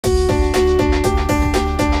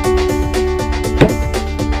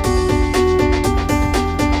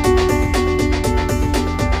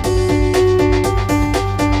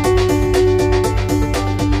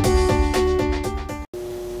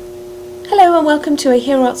and welcome to a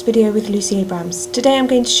Hero Arts video with Lucy Abrams. Today I'm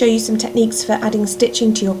going to show you some techniques for adding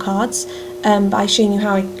stitching to your cards by showing you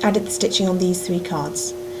how I added the stitching on these three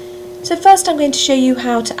cards. So first I'm going to show you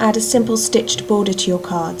how to add a simple stitched border to your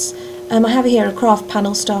cards. I have here a craft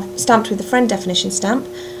panel stamped with a friend definition stamp.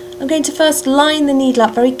 I'm going to first line the needle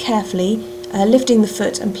up very carefully, lifting the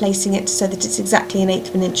foot and placing it so that it's exactly 1/8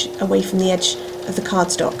 of an inch away from the edge of the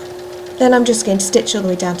cardstock. Then I'm just going to stitch all the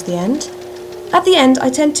way down to the end. At the end I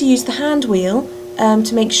tend to use the hand wheel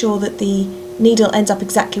to make sure that the needle ends up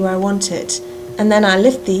exactly where I want it, and then I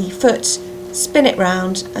lift the foot, spin it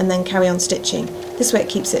round and then carry on stitching. This way it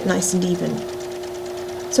keeps it nice and even.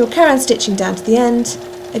 So we'll carry on stitching down to the end.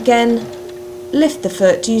 Again, lift the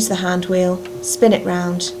foot, use the hand wheel, spin it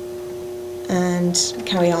round and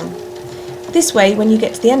carry on. This way when you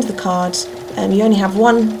get to the end of the card you only have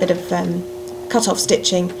one bit of cut off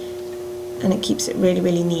stitching and it keeps it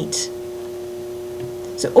really neat.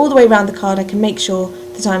 So all the way around the card I can make sure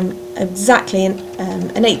that I'm exactly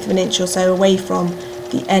 1/8 of an inch or so away from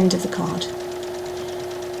the end of the card.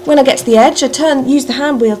 When I get to the edge, I use the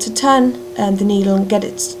hand wheel to turn the needle and get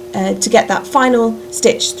it to get that final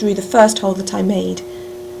stitch through the first hole that I made.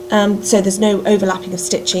 So there's no overlapping of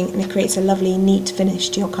stitching and it creates a lovely neat finish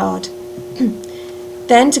to your card.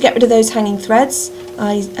 Then to get rid of those hanging threads,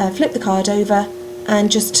 I flip the card over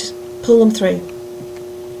and just pull them through.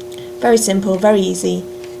 Very simple, very easy,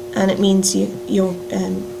 and it means your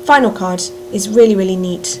final card is really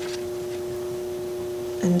neat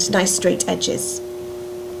and nice straight edges.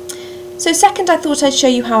 So second I thought I'd show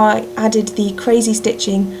you how I added the crazy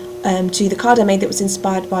stitching to the card I made that was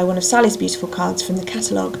inspired by one of Sally's beautiful cards from the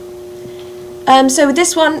catalogue. So with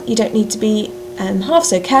this one you don't need to be half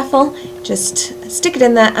so careful, just stick it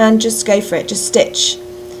in there and just go for it, just stitch.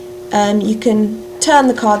 You can turn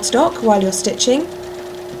the cardstock while you're stitching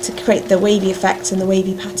to create the wavy effects and the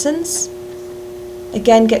wavy patterns.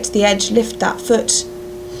 Again, get to the edge, lift that foot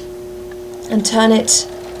and turn it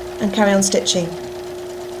and carry on stitching.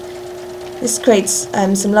 This creates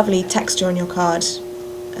some lovely texture on your card.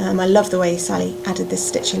 I love the way Sally added this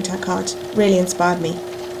stitching to her card, really inspired me.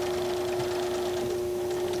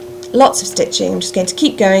 Lots of stitching, I'm just going to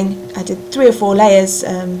keep going. I did 3 or 4 layers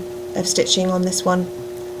of stitching on this one.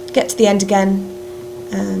 Get to the end again,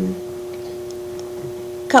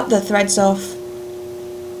 cut the threads off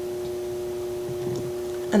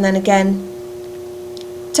and then again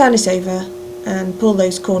turn it over and pull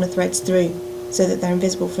those corner threads through so that they're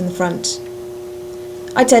invisible from the front.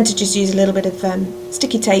 I tend to just use a little bit of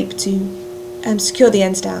sticky tape to secure the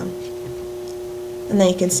ends down, and there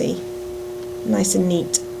you can see, nice and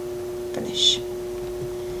neat finish.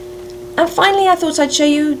 And finally I thought I'd show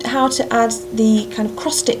you how to add the kind of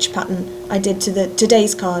cross stitch pattern I did to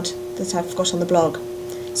today's card that I've got on the blog.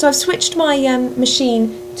 So I've switched my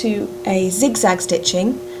machine to a zigzag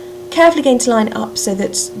stitching, carefully going to line it up so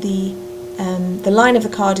that the line of the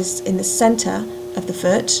card is in the centre of the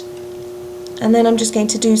foot, and then I'm just going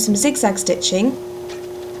to do some zigzag stitching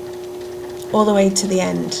all the way to the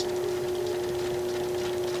end.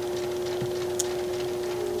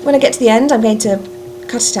 When I get to the end I'm going to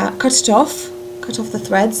cut off the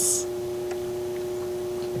threads,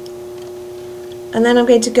 and then I'm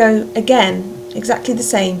going to go again exactly the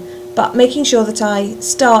same, but making sure that I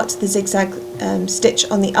start the zigzag stitch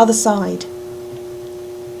on the other side.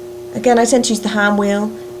 Again, I tend to use the hand wheel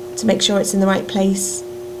to make sure it's in the right place.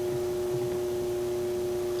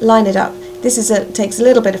 Line it up. This takes a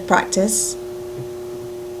little bit of practice,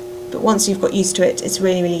 but once you've got used to it, it's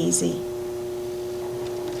really easy.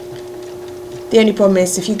 The only problem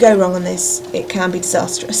is if you go wrong on this, it can be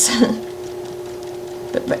disastrous.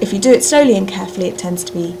 but if you do it slowly and carefully, it tends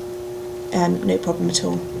to be no problem at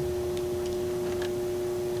all.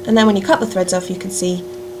 And then when you cut the threads off you can see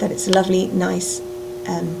that it's a lovely nice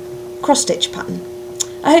cross stitch pattern.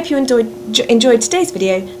 I hope you enjoyed today's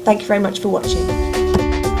video. Thank you very much for watching.